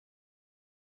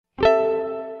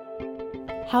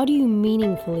How do you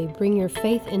meaningfully bring your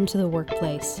faith into the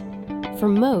workplace? For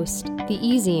most, the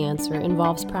easy answer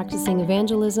involves practicing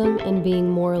evangelism and being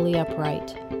morally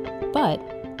upright. But,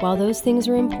 while those things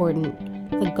are important,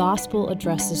 the gospel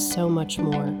addresses so much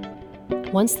more.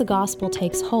 Once the gospel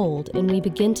takes hold and we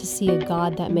begin to see a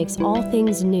God that makes all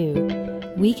things new,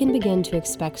 we can begin to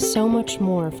expect so much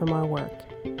more from our work.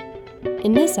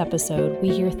 In this episode, we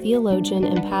hear theologian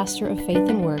and pastor of Faith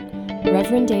and Work,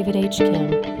 Reverend David H.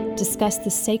 Kim, discuss the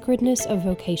sacredness of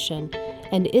vocation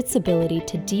and its ability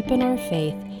to deepen our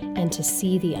faith and to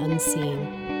see the unseen.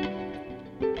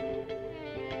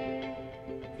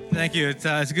 Thank you.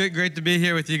 It's great to be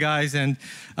here with you guys. And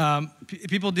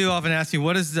people do often ask me,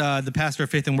 what does the pastor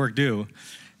of Faith and Work do?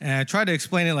 And I try to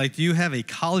explain it like, do you have a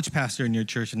college pastor in your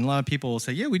church? And a lot of people will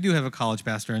say, yeah, we do have a college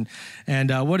pastor.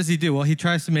 And what does he do? Well, he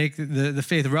tries to make the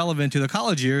faith relevant to the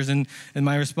college years. And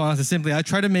my response is simply, I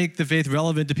try to make the faith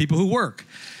relevant to people who work.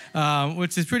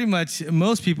 Which is pretty much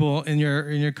most people in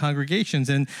your congregations.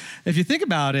 And if you think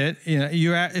about it,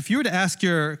 if you were to ask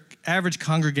your average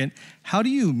congregant, how do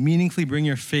you meaningfully bring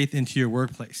your faith into your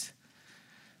workplace?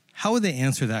 How would they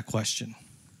answer that question?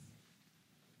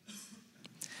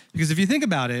 Because if you think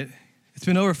about it, it's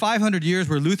been over 500 years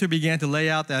where Luther began to lay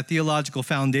out that theological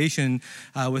foundation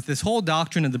with this whole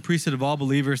doctrine of the priesthood of all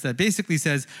believers that basically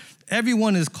says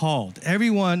everyone is called. Every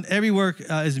work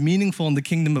is meaningful in the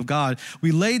kingdom of God.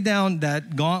 We laid down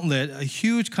that gauntlet, a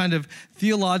huge kind of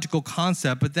theological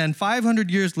concept, but then 500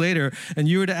 years later, and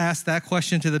you were to ask that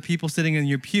question to the people sitting in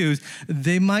your pews,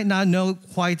 they might not know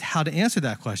quite how to answer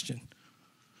that question.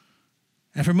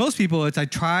 And for most people, I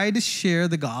try to share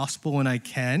the gospel when I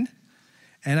can,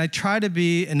 and I try to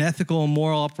be an ethical and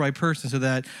moral upright person so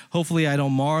that hopefully I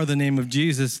don't mar the name of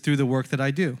Jesus through the work that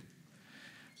I do.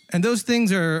 And those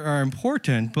things are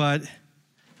important, but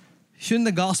shouldn't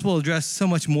the gospel address so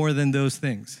much more than those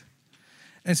things?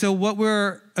 And so what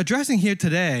we're addressing here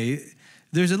today,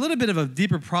 there's a little bit of a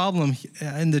deeper problem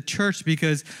in the church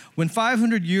because when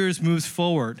 500 years moves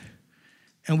forward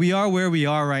and we are where we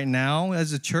are right now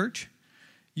as a church,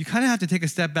 you kind of have to take a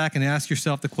step back and ask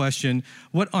yourself the question,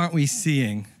 what aren't we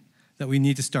seeing that we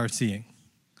need to start seeing?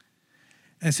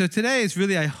 And so today is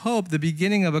really, I hope, the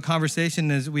beginning of a conversation,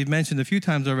 as we've mentioned a few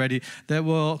times already, that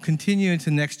will continue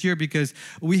into next year because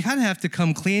we kind of have to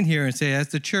come clean here and say, as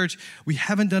the church, we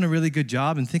haven't done a really good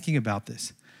job in thinking about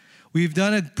this. We've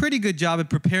done a pretty good job at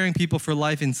preparing people for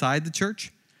life inside the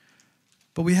church,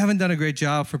 but we haven't done a great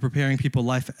job for preparing people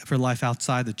for life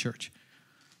outside the church.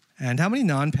 And how many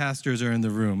non-pastors are in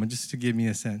the room? Just to give me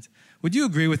a sense. Would you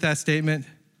agree with that statement?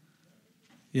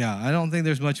 Yeah, I don't think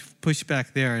there's much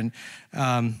pushback there.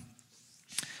 And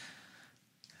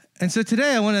so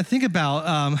today I want to think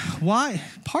about why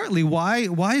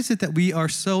is it that we are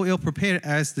so ill-prepared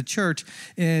as the church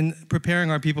in preparing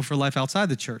our people for life outside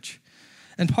the church?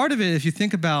 And part of it, if you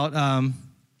think about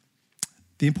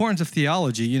the importance of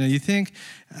theology, you think,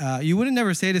 you wouldn't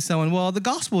never say to someone, well, the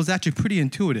gospel is actually pretty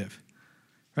intuitive.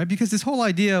 Right? Because this whole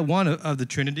idea, one, of the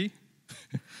Trinity,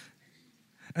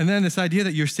 and then this idea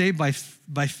that you're saved by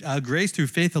grace through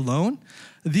faith alone,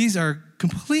 these are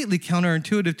completely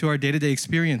counterintuitive to our day-to-day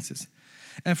experiences.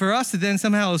 And for us to then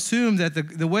somehow assume that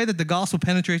the way that the gospel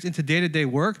penetrates into day-to-day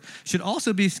work should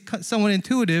also be somewhat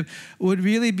intuitive would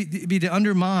really be to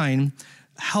undermine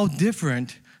how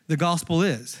different the gospel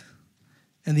is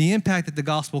and the impact that the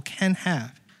gospel can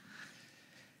have.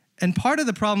 And part of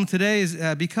the problem today is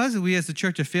because we as the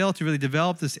church have failed to really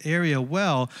develop this area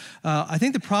well, I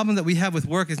think the problem that we have with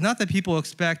work is not that people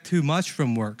expect too much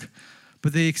from work,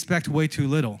 but they expect way too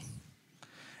little.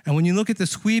 And when you look at the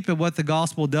sweep of what the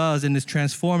gospel does in its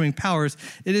transforming powers,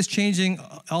 it is changing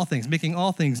all things, making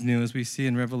all things new, as we see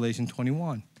in Revelation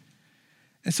 21.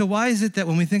 And so why is it that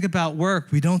when we think about work,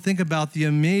 we don't think about the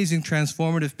amazing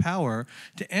transformative power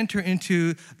to enter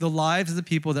into the lives of the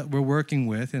people that we're working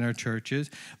with in our churches,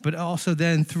 but also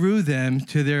then through them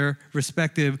to their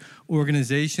respective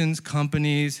organizations,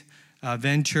 companies,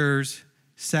 ventures,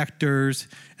 sectors,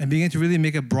 and begin to really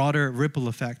make a broader ripple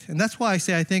effect. And that's why I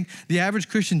say I think the average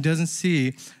Christian doesn't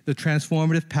see the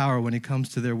transformative power when it comes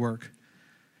to their work.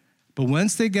 But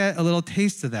once they get a little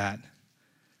taste of that,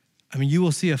 you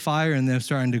will see a fire in them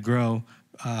starting to grow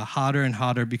hotter and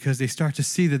hotter because they start to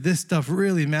see that this stuff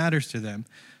really matters to them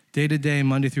day to day,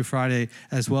 Monday through Friday,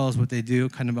 as well as what they do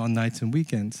kind of on nights and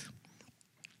weekends.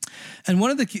 And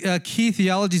one of the key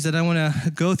theologies that I want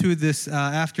to go through this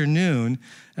afternoon,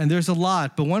 and there's a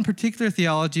lot, but one particular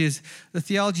theology is the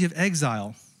theology of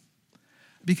exile,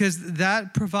 because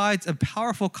that provides a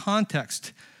powerful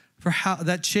context for how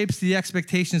that shapes the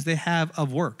expectations they have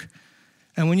of work.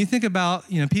 And when you think about,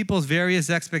 people's various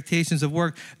expectations of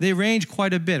work, they range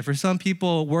quite a bit. For some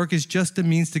people, work is just a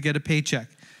means to get a paycheck.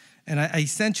 And I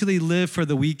essentially live for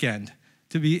the weekend,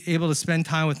 to be able to spend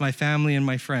time with my family and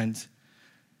my friends.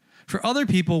 For other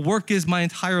people, work is my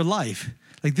entire life.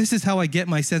 Like, this is how I get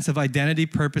my sense of identity,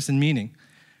 purpose, and meaning.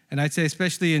 And I'd say,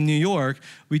 especially in New York,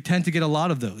 we tend to get a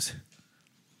lot of those.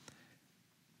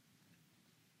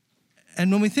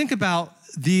 And when we think about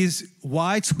these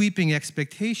wide sweeping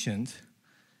expectations,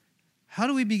 how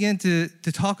do we begin to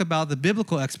talk about the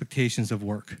biblical expectations of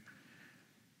work?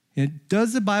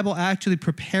 Does the Bible actually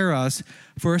prepare us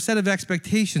for a set of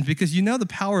expectations? Because the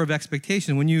power of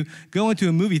expectation. When you go into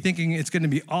a movie thinking it's going to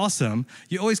be awesome,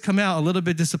 you always come out a little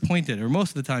bit disappointed, or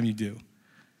most of the time you do.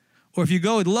 Or if you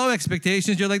go with low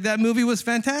expectations, you're like, that movie was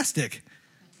fantastic.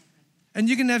 And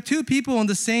you can have two people on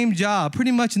the same job,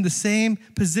 pretty much in the same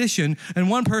position, and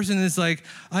one person is like,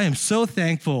 I am so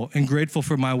thankful and grateful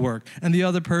for my work, and the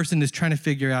other person is trying to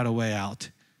figure out a way out.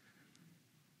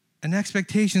 And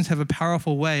expectations have a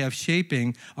powerful way of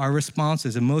shaping our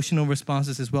responses, emotional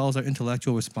responses as well as our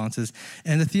intellectual responses.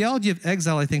 And the theology of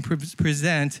exile, I think,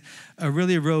 presents a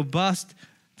really robust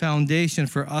foundation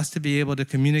for us to be able to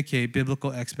communicate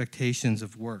biblical expectations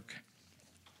of work.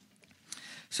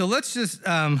 So let's just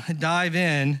dive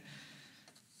in.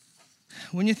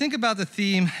 When you think about the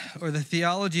theme or the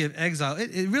theology of exile,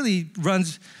 it really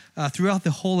runs throughout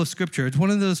the whole of Scripture. It's one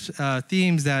of those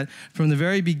themes that from the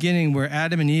very beginning, where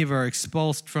Adam and Eve are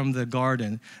expulsed from the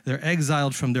garden, they're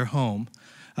exiled from their home,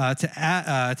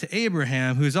 to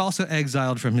Abraham, who's also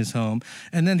exiled from his home,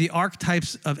 and then the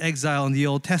archetypes of exile in the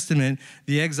Old Testament,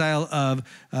 the exile of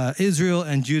Israel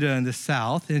and Judah in the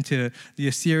south into the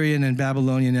Assyrian and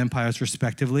Babylonian empires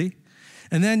respectively,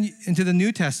 and then into the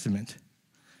New Testament.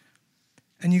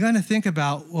 And you got to think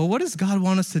about, well, what does God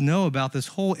want us to know about this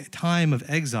whole time of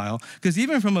exile? Because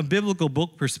even from a biblical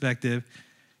book perspective,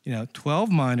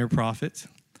 12 minor prophets,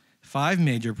 5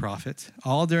 major prophets,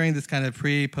 all during this kind of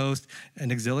pre, post,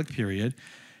 and exilic period.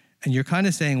 And you're kind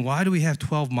of saying, why do we have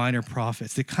 12 minor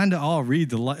prophets? They kind of all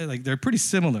read they're pretty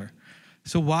similar.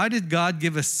 So why did God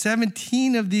give us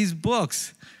 17 of these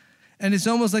books? And it's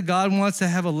almost like God wants to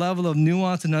have a level of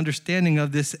nuance and understanding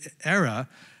of this era,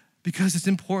 because it's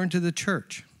important to the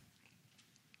church.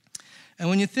 And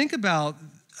when you think about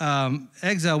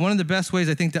exile, one of the best ways,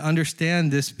 I think, to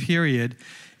understand this period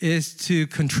is to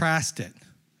contrast it.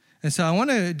 And so I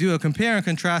want to do a compare and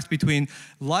contrast between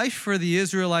life for the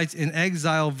Israelites in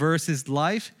exile versus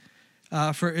life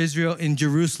for Israel in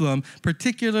Jerusalem,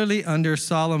 particularly under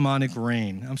Solomonic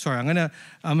reign.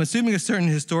 I'm assuming a certain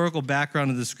historical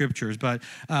background of the scriptures, but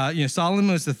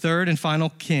Solomon was the third and final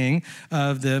king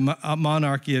of the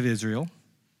monarchy of Israel.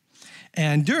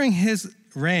 And during his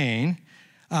reign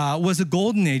was a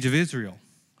golden age of Israel.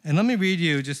 And let me read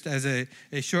you, just as a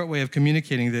short way of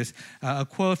communicating this, a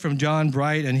quote from John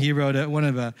Bright, and he wrote one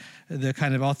of the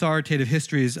kind of authoritative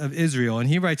histories of Israel. And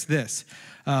he writes this: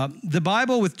 the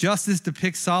Bible with justice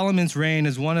depicts Solomon's reign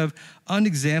as one of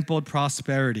unexampled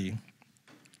prosperity.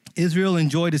 Israel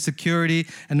enjoyed a security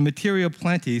and a material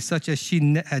plenty such as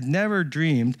she had never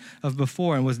dreamed of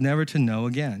before and was never to know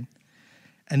again.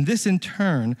 And this in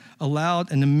turn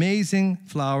allowed an amazing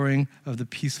flowering of the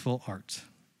peaceful arts.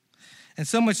 And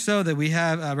so much so that we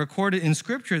have recorded in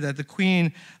Scripture that the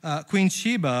Queen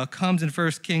Sheba comes in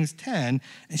 1 Kings 10,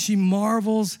 and she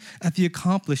marvels at the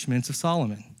accomplishments of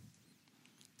Solomon.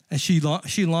 And she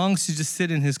longs to just sit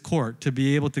in his court to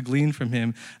be able to glean from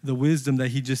him the wisdom that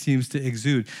he just seems to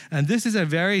exude. And this is a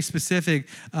very specific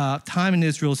time in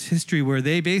Israel's history where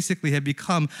they basically have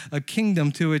become a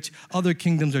kingdom to which other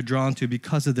kingdoms are drawn to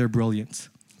because of their brilliance.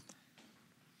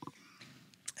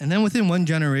 And then within one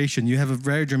generation, you have a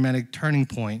very dramatic turning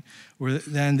point where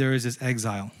then there is this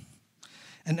exile.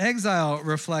 And exile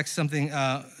reflects something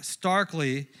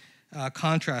starkly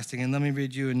contrasting. And let me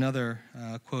read you another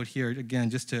quote here,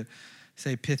 again, just to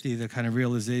say pithy, the kind of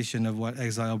realization of what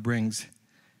exile brings.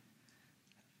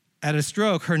 At a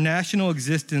stroke, her national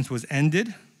existence was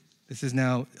ended. This is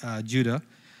now Judah.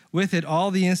 With it, all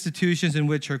the institutions in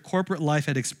which her corporate life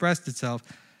had expressed itself,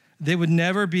 they would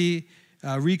never be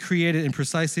recreated in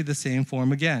precisely the same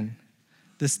form again.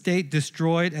 The state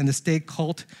destroyed and the state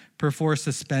cult perforce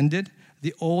suspended.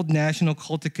 The old national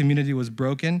cultic community was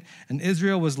broken, and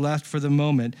Israel was left for the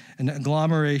moment an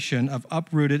agglomeration of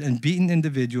uprooted and beaten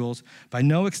individuals by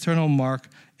no external mark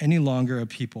any longer a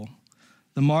people.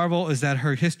 The marvel is that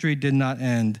her history did not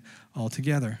end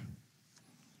altogether.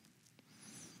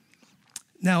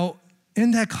 Now,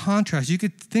 in that contrast, you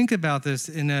could think about this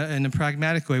in a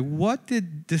pragmatic way. What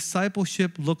did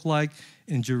discipleship look like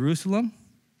in Jerusalem?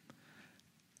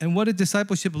 And what did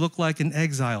discipleship look like in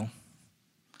exile?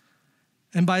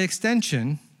 And by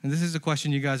extension, and this is a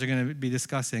question you guys are going to be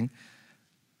discussing,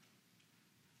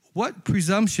 what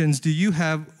presumptions do you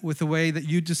have with the way that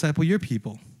you disciple your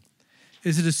people?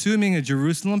 Is it assuming a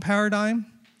Jerusalem paradigm,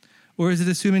 or is it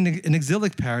assuming an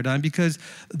exilic paradigm? Because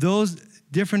those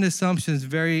different assumptions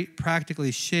very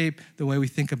practically shape the way we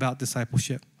think about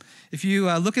discipleship. If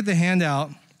you look at the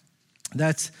handout,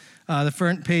 that's the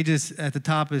front pages at the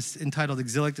top is entitled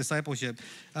Exilic Discipleship.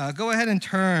 Go ahead and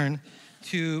turn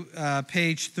to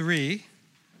page 3.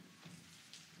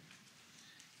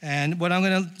 And what I'm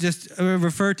going to just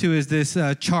refer to is this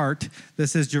chart that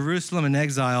says Jerusalem in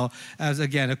exile as,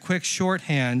 again, a quick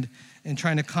shorthand in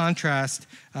trying to contrast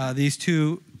these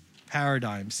two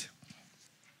paradigms.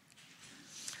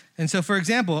 And so, for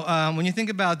example, when you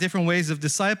think about different ways of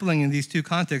discipling in these two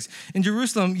contexts, in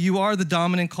Jerusalem, you are the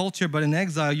dominant culture, but in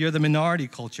exile, you're the minority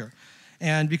culture.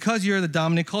 And because you're the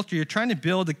dominant culture, you're trying to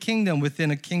build a kingdom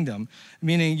within a kingdom,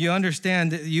 meaning you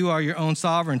understand that you are your own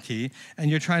sovereignty,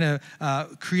 and you're trying to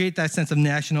create that sense of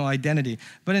national identity.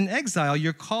 But in exile,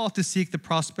 you're called to seek the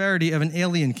prosperity of an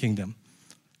alien kingdom.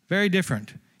 Very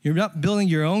different. You're not building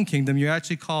your own kingdom. You're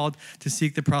actually called to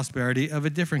seek the prosperity of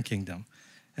a different kingdom.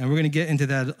 And we're going to get into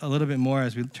that a little bit more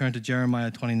as we turn to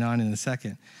Jeremiah 29 in a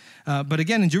second. But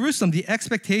again, in Jerusalem, the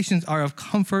expectations are of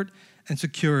comfort and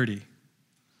security.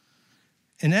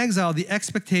 In exile, the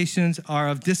expectations are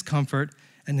of discomfort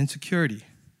and insecurity.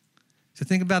 So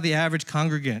think about the average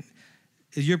congregant.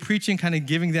 Is your preaching kind of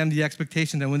giving them the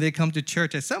expectation that when they come to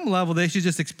church, at some level, they should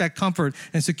just expect comfort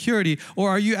and security? Or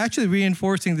are you actually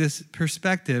reinforcing this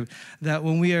perspective that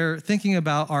when we are thinking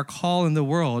about our call in the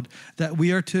world, that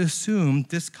we are to assume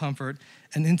discomfort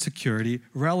and insecurity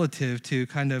relative to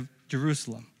kind of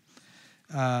Jerusalem?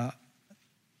 And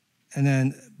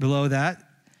then below that,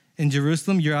 in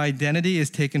Jerusalem, your identity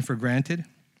is taken for granted.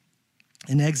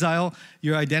 In exile,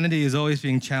 your identity is always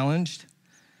being challenged.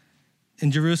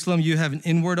 In Jerusalem, you have an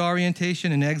inward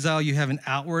orientation. In exile, you have an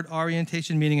outward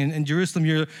orientation, meaning in Jerusalem,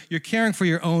 you're caring for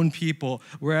your own people,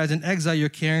 whereas in exile, you're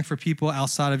caring for people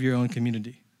outside of your own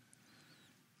community.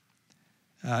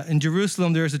 In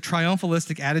Jerusalem, there is a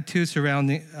triumphalistic attitude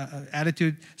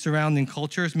surrounding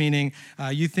cultures, meaning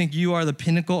you think you are the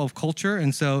pinnacle of culture,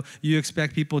 and so you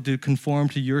expect people to conform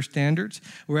to your standards.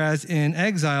 Whereas in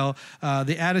exile,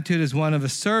 the attitude is one of a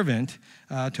servant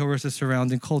towards the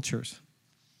surrounding cultures.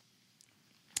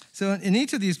 So in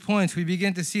each of these points, we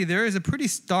begin to see there is a pretty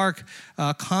stark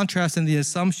contrast in the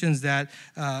assumptions that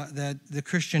the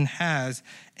Christian has.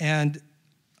 And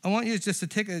I want you just to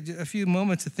take a few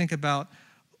moments to think about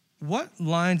what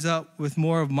lines up with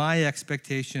more of my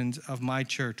expectations of my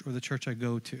church or the church I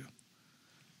go to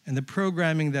and the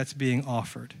programming that's being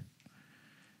offered.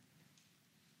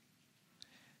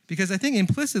 Because I think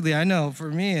implicitly, I know for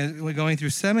me, going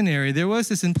through seminary, there was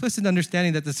this implicit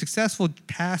understanding that the successful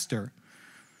pastor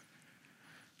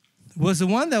was the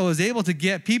one that was able to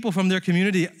get people from their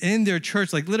community in their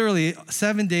church, like literally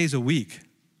 7 days a week,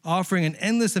 offering an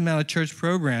endless amount of church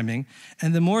programming.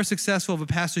 And the more successful of a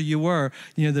pastor you were,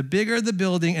 the bigger the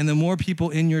building and the more people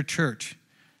in your church.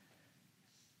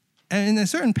 And in a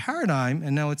certain paradigm,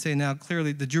 and I would say now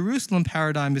clearly, the Jerusalem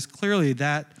paradigm is clearly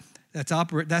that's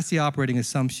the operating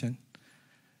assumption.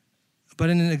 But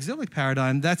in an exilic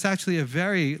paradigm, that's actually a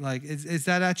very, is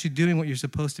that actually doing what you're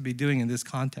supposed to be doing in this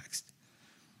context?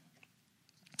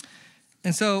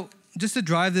 And so, just to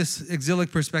drive this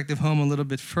exilic perspective home a little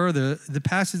bit further, the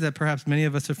passage that perhaps many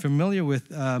of us are familiar with,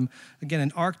 again,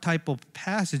 an archetypal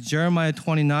passage, Jeremiah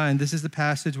 29. This is the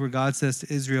passage where God says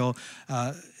to Israel,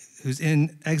 who's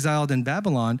exiled in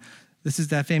Babylon, this is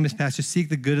that famous passage, seek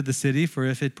the good of the city, for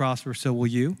if it prospers, so will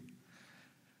you.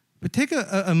 But take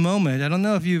a moment. I don't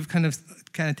know if you've kind of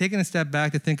taken a step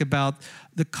back to think about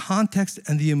the context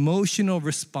and the emotional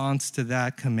response to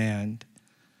that command.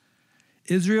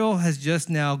 Israel has just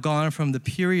now gone from the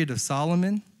period of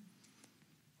Solomon,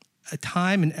 a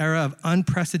time and era of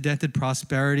unprecedented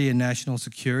prosperity and national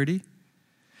security,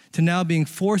 to now being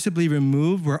forcibly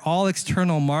removed where all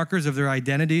external markers of their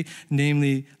identity,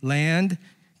 namely land,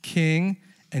 king,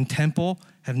 and temple,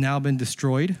 have now been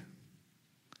destroyed.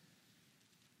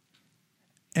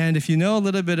 And if you know a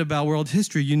little bit about world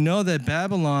history, you know that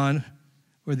Babylon,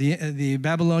 or the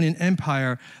Babylonian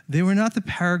Empire, they were not the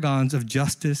paragons of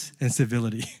justice and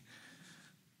civility.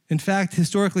 In fact,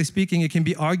 historically speaking, it can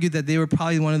be argued that they were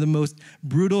probably one of the most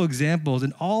brutal examples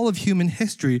in all of human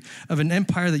history of an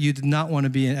empire that you did not want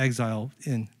to be in exile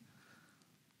in.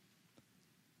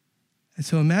 And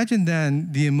so imagine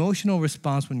then the emotional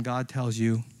response when God tells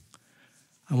you,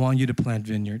 I want you to plant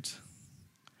vineyards.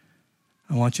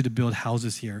 I want you to build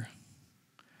houses here.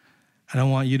 And I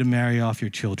want you to marry off your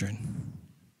children.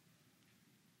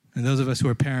 And those of us who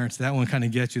are parents, that one kind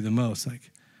of gets you the most.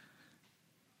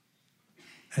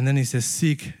 And then he says,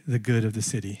 seek the good of the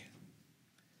city.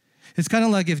 It's kind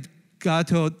of like if God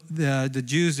told the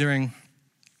Jews during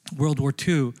World War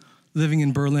II, living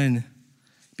in Berlin,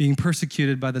 being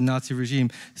persecuted by the Nazi regime,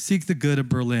 seek the good of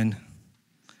Berlin.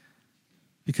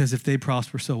 Because if they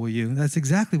prosper, so will you. That's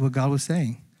exactly what God was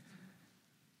saying.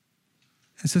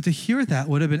 And so to hear that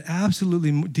would have been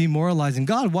absolutely demoralizing.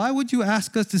 God, why would you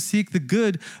ask us to seek the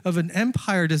good of an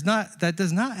empire that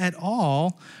does not at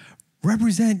all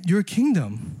represent your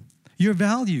kingdom, your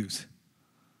values?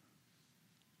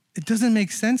 It doesn't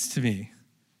make sense to me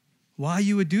why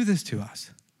you would do this to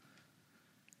us.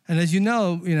 And as you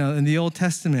know, in the Old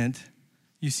Testament,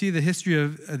 you see the history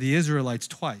of the Israelites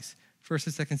twice.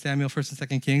 1st and 2nd Samuel, 1st and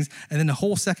 2nd Kings, and then the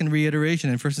whole second reiteration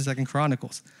in 1st and 2nd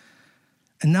Chronicles.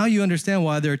 And now you understand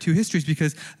why there are two histories,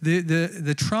 because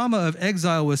the trauma of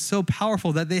exile was so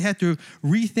powerful that they had to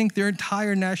rethink their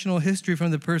entire national history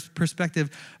from the perspective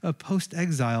of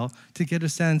post-exile to get a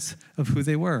sense of who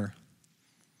they were.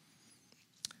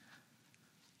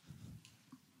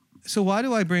 So why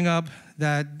do I bring up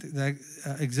that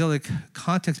exilic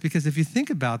context? Because if you think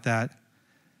about that,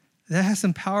 that has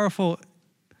some powerful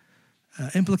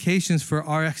implications for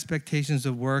our expectations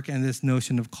of work and this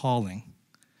notion of calling.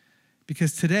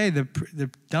 Because today, the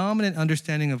dominant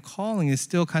understanding of calling is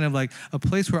still kind of like a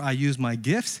place where I use my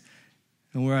gifts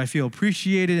and where I feel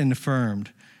appreciated and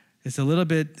affirmed. It's a little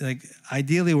bit like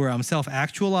ideally where I'm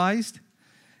self-actualized.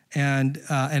 And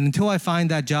until I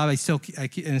find that job,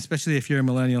 and especially if you're a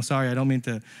millennial, sorry, I don't mean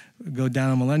to go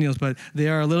down on millennials, but they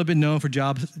are a little bit known for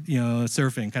job,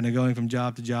 surfing, kind of going from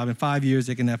job to job. In 5 years,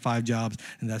 they can have 5 jobs,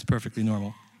 and that's perfectly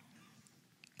normal.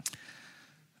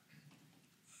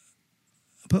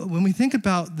 But when we think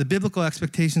about the biblical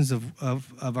expectations of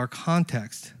our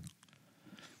context,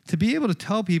 to be able to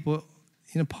tell people,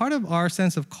 part of our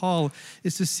sense of call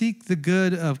is to seek the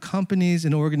good of companies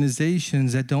and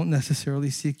organizations that don't necessarily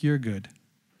seek your good.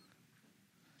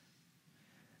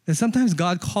 And sometimes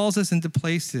God calls us into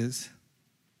places,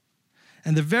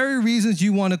 and the very reasons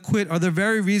you want to quit are the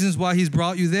very reasons why he's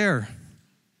brought you there.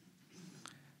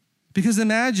 Because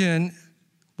imagine,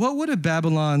 what would a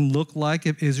Babylon look like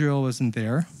if Israel wasn't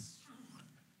there?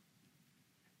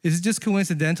 Is it just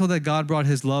coincidental that God brought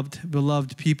his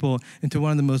beloved people into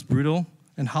one of the most brutal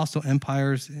and hostile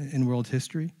empires in world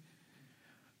history?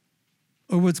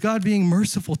 Or was God being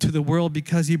merciful to the world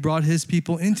because he brought his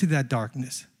people into that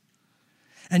darkness?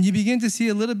 And you begin to see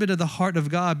a little bit of the heart of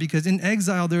God, because in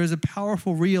exile there is a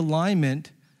powerful realignment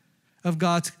of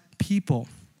God's people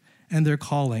and their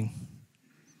calling.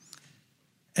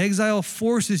 Exile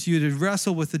forces you to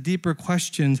wrestle with the deeper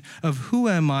questions of who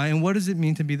am I and what does it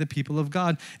mean to be the people of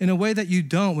God in a way that you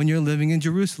don't when you're living in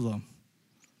Jerusalem.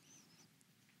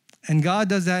 And God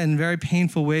does that in very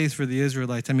painful ways for the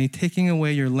Israelites. Taking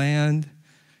away your land,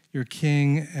 your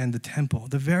king, and the temple.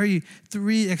 The very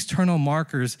 3 external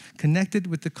markers connected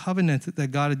with the covenant that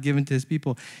God had given to his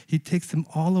people. He takes them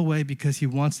all away because he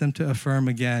wants them to affirm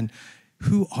again,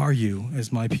 who are you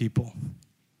as my people?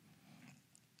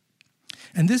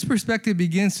 And this perspective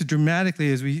begins to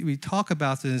dramatically, as we talk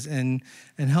about this and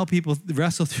help people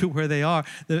wrestle through where they are.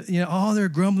 All their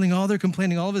grumbling, all their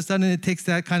complaining, all of a sudden it takes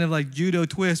that kind of like judo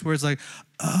twist where it's like,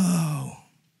 oh,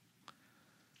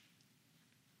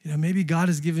 maybe God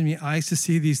has given me eyes to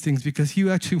see these things because he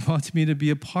actually wants me to be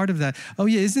a part of that. Oh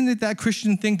yeah, isn't it that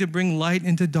Christian thing to bring light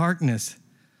into darkness?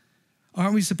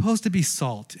 Aren't we supposed to be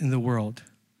salt in the world?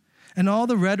 And all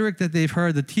the rhetoric that they've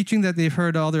heard, the teaching that they've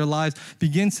heard all their lives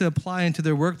begins to apply into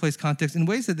their workplace context in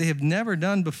ways that they have never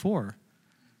done before.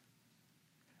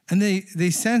 And they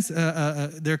sense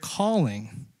their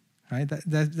calling, right?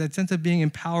 That sense of being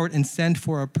empowered and sent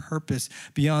for a purpose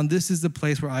beyond this is the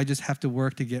place where I just have to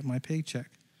work to get my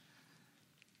paycheck.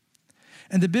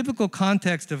 And the biblical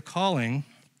context of calling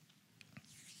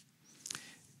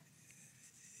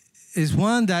is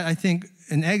one that I think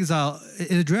in exile,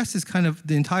 it addresses kind of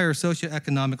the entire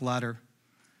socioeconomic ladder,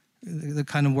 the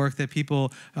kind of work that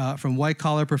people from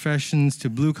white-collar professions to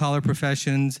blue-collar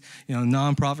professions,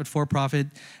 nonprofit, for-profit.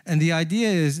 And the idea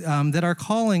is that our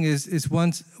calling is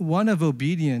one of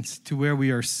obedience to where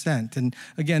we are sent. And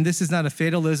again, this is not a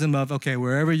fatalism of, okay,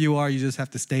 wherever you are, you just have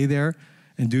to stay there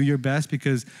and do your best,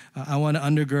 because I want to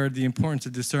undergird the importance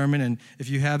of discernment. And if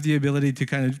you have the ability to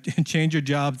kind of change your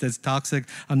job that's toxic,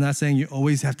 I'm not saying you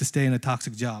always have to stay in a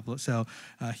toxic job. So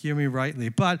hear me rightly.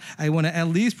 But I want to at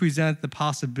least present the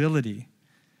possibility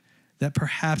that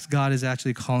perhaps God is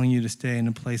actually calling you to stay in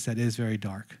a place that is very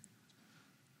dark.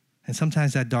 And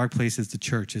sometimes that dark place is the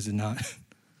church, is it not?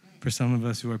 For some of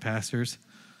us who are pastors.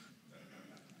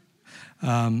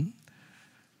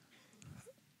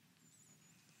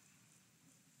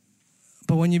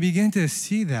 But when you begin to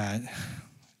see that,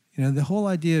 the whole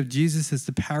idea of Jesus as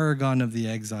the paragon of the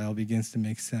exile begins to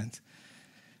make sense.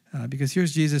 Because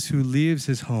here's Jesus who leaves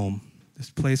his home, this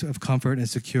place of comfort and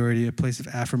security, a place of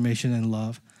affirmation and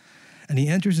love. And he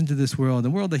enters into this world, the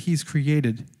world that he's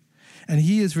created. And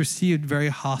he is received very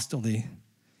hostilely,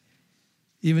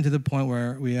 even to the point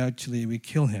where we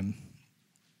kill him.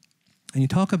 And you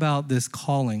talk about this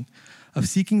calling of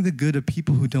seeking the good of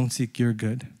people who don't seek your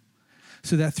good.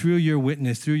 So that through your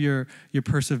witness, through your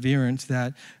perseverance,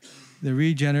 that the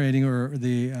regenerating or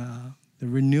the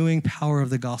renewing power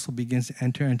of the gospel begins to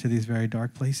enter into these very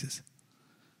dark places.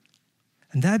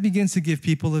 And that begins to give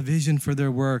people a vision for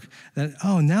their work that,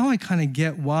 now I kind of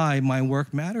get why my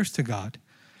work matters to God.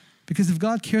 Because if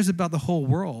God cares about the whole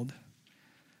world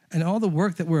and all the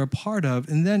work that we're a part of,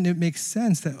 and then it makes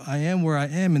sense that I am where I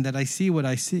am and that I see what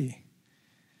I see.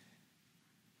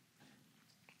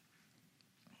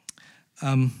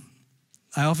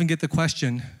 I often get the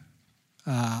question,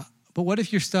 but what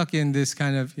if you're stuck in this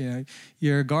kind of,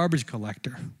 you're a garbage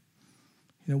collector?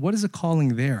 What is a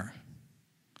calling there?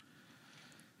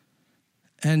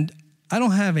 And I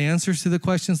don't have answers to the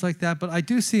questions like that, but I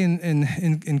do see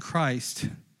in Christ,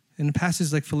 in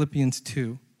passages like Philippians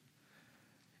 2,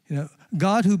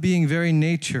 God who being very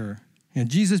nature,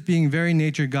 Jesus being very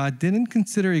nature God, didn't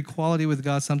consider equality with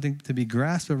God something to be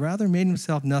grasped, but rather made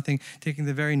himself nothing, taking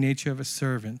the very nature of a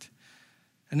servant.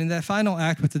 And in that final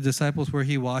act with the disciples where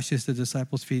he washes the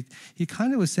disciples' feet, he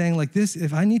kind of was saying like this,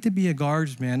 if I need to be a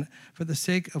guardsman for the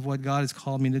sake of what God has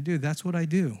called me to do, that's what I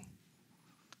do.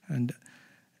 And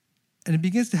it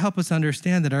begins to help us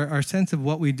understand that our sense of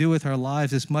what we do with our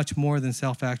lives is much more than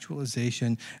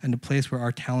self-actualization and a place where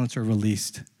our talents are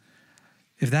released.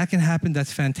 If that can happen,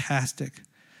 that's fantastic.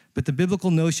 But the biblical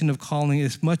notion of calling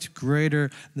is much greater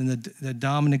than the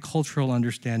dominant cultural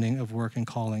understanding of work and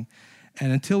calling.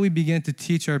 And until we begin to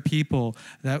teach our people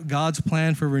that God's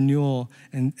plan for renewal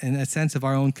and a sense of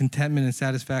our own contentment and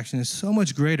satisfaction is so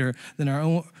much greater than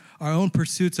our own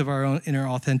pursuits of our own inner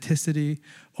authenticity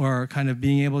or kind of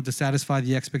being able to satisfy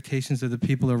the expectations of the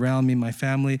people around me, my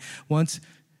family, once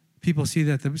people see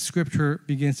that the scripture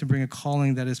begins to bring a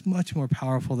calling that is much more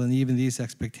powerful than even these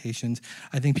expectations,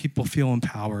 I think people feel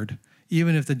empowered,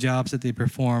 even if the jobs that they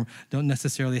perform don't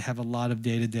necessarily have a lot of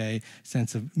day-to-day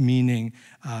sense of meaning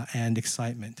and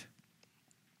excitement.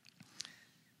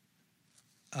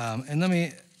 And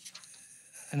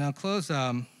I'll close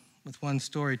with one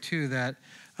story too that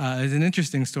is an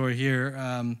interesting story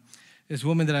here. This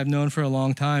woman that I've known for a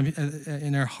long time,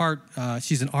 in her heart,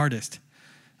 she's an artist.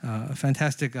 A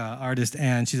fantastic artist,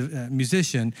 and she's a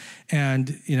musician.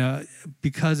 And,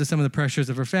 because of some of the pressures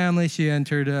of her family, she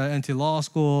entered into law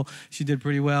school. She did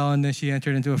pretty well, and then she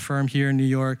entered into a firm here in New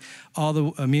York.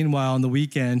 Meanwhile, on the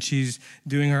weekend, she's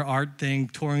doing her art thing,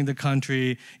 touring the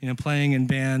country, playing in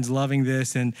bands, loving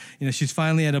this. And, she's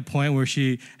finally at a point where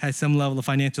she has some level of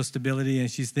financial stability, and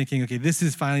she's thinking, okay, this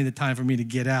is finally the time for me to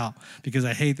get out because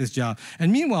I hate this job.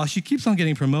 And meanwhile, she keeps on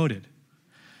getting promoted.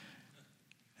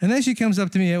 And then she comes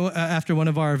up to me after one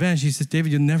of our events. She says,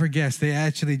 David, you'll never guess. They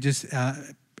actually just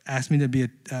asked me to be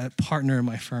a partner in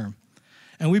my firm.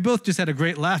 And we both just had a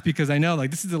great laugh because I know,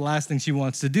 this is the last thing she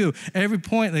wants to do. Every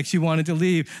point, she wanted to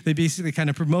leave, they basically kind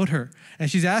of promote her.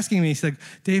 And she's asking me, she's like,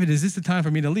 David, is this the time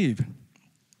for me to leave?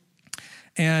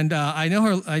 And I know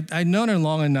her. I'd known her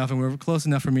long enough, and we were close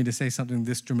enough for me to say something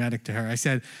this dramatic to her. I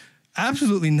said,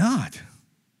 absolutely not.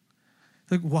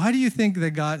 Why do you think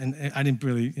that God, and I didn't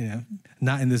really,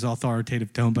 not in this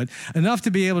authoritative tone, but enough to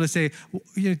be able to say,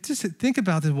 just think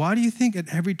about this. Why do you think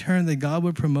at every turn that God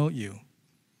would promote you?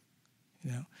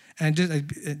 And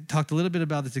I talked a little bit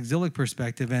about this exilic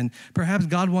perspective, and perhaps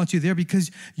God wants you there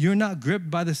because you're not gripped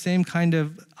by the same kind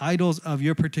of idols of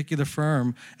your particular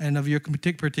firm and of your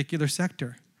particular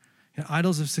sector.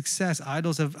 Idols of success,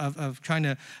 idols of trying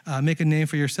to make a name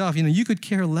for yourself. You could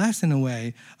care less in a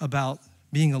way about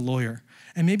being a lawyer.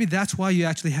 And maybe that's why you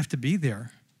actually have to be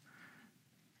there.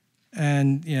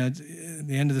 And,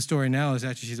 the end of the story now is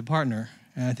actually she's a partner.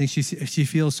 And I think she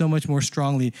feels so much more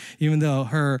strongly, even though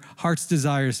her heart's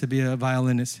desire is to be a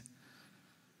violinist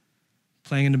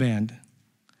playing in a band.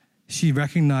 She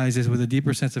recognizes with a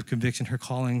deeper sense of conviction her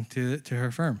calling to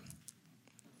her firm.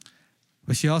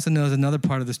 But she also knows another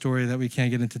part of the story that we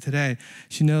can't get into today.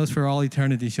 She knows for all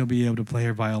eternity she'll be able to play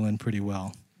her violin pretty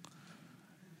well.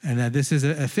 And that this is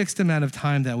a fixed amount of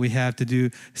time that we have to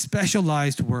do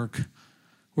specialized work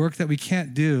that we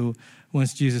can't do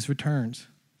once Jesus returns.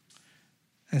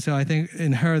 And so I think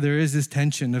in her there is this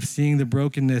tension of seeing the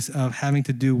brokenness of having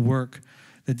to do work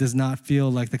that does not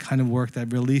feel like the kind of work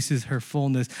that releases her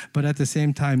fullness, but at the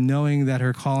same time knowing that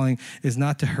her calling is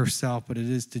not to herself, but it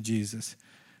is to Jesus,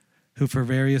 who for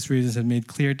various reasons have made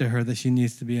clear to her that she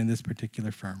needs to be in this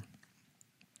particular firm.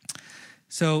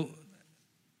 So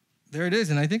there it is,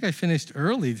 and I think I finished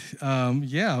early.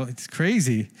 It's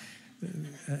crazy.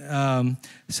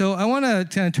 So I want to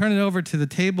kind of turn it over to the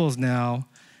tables now,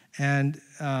 and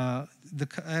I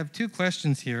have two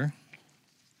questions here,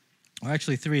 or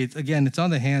actually three. Again, it's on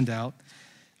the handout.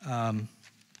 And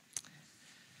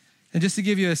just to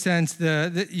give you a sense,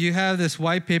 you have this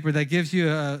white paper that gives you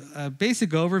a basic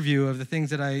overview of the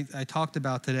things that I talked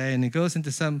about today, and it goes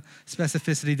into some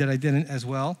specificity that I didn't as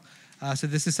well. So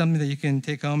this is something that you can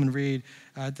take home and read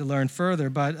to learn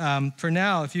further. But for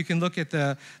now, if you can look at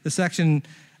the section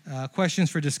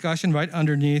questions for discussion right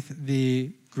underneath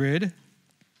the grid.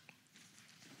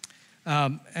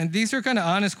 And these are kind of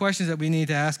honest questions that we need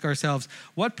to ask ourselves.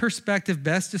 What perspective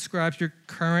best describes your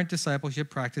current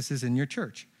discipleship practices in your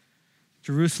church?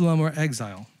 Jerusalem or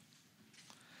exile?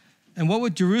 And what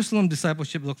would Jerusalem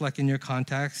discipleship look like in your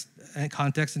context, and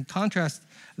contrast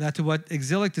that to what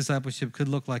exilic discipleship could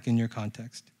look like in your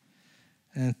context?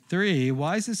 And three,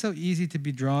 why is it so easy to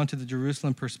be drawn to the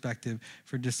Jerusalem perspective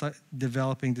for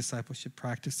developing discipleship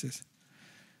practices?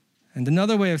 And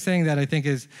another way of saying that, I think,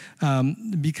 is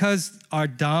because our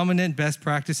dominant best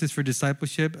practices for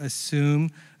discipleship assume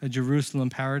a Jerusalem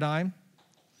paradigm.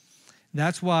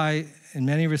 That's why, in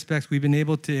many respects, we've been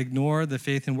able to ignore the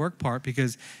faith and work part,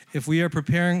 because if we are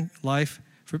preparing life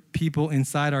for people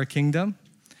inside our kingdom,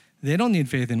 they don't need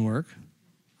faith and work.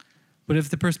 But if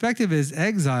the perspective is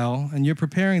exile and you're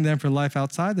preparing them for life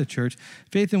outside the church,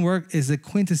 faith and work is a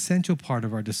quintessential part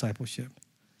of our discipleship.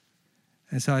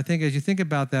 And so I think as you think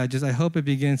about that, I hope it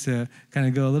begins to kind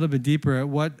of go a little bit deeper at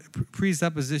what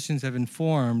presuppositions have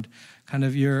informed kind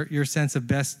of your sense of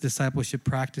best discipleship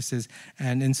practices.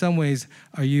 And in some ways,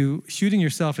 are you shooting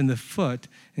yourself in the foot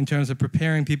in terms of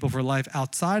preparing people for life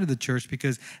outside of the church?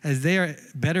 Because as they are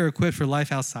better equipped for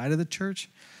life outside of the church,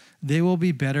 they will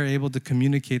be better able to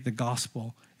communicate the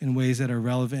gospel in ways that are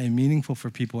relevant and meaningful for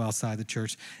people outside the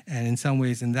church. And in some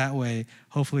ways, in that way,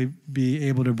 hopefully be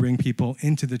able to bring people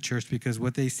into the church, because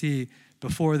what they see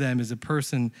before them is a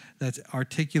person that's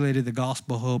articulated the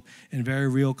gospel hope in very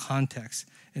real context,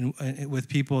 and with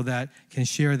people that can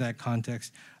share that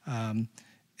context in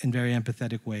very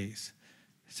empathetic ways.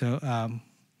 So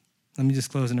let me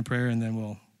just close in a prayer, and then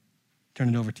we'll turn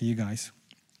it over to you guys.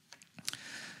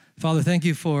 Father, thank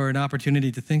you for an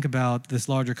opportunity to think about this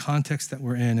larger context that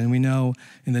we're in. And we know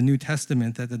in the New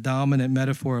Testament that the dominant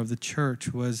metaphor of the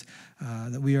church was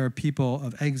that we are a people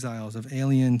of exiles, of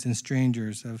aliens and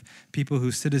strangers, of people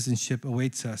whose citizenship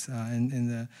awaits us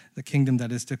in the kingdom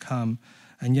that is to come.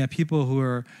 And yet people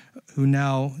who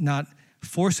now not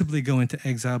forcibly go into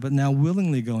exile, but now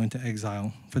willingly go into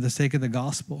exile for the sake of the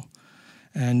gospel.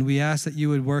 And we ask that you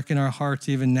would work in our hearts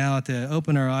even now to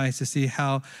open our eyes to see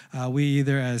how we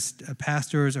either as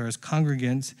pastors or as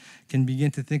congregants can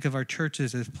begin to think of our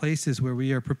churches as places where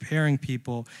we are preparing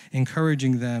people,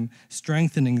 encouraging them,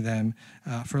 strengthening them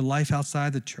for life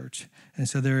outside the church. And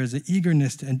so there is an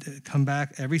eagerness to come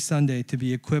back every Sunday to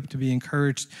be equipped, to be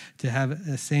encouraged, to have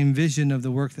the same vision of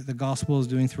the work that the gospel is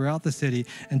doing throughout the city,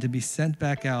 and to be sent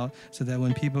back out so that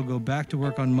when people go back to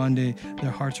work on Monday,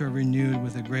 their hearts are renewed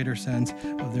with a greater sense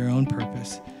of their own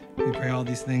purpose. We pray all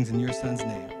these things in your Son's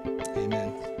name.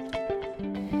 Amen.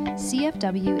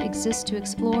 CFW exists to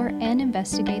explore and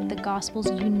investigate the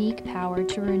gospel's unique power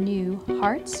to renew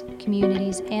hearts,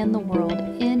 communities, and the world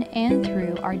in and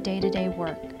through our day-to-day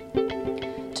work.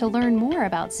 To learn more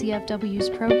about CFW's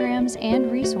programs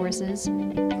and resources,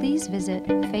 please visit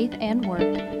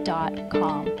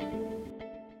faithandwork.com.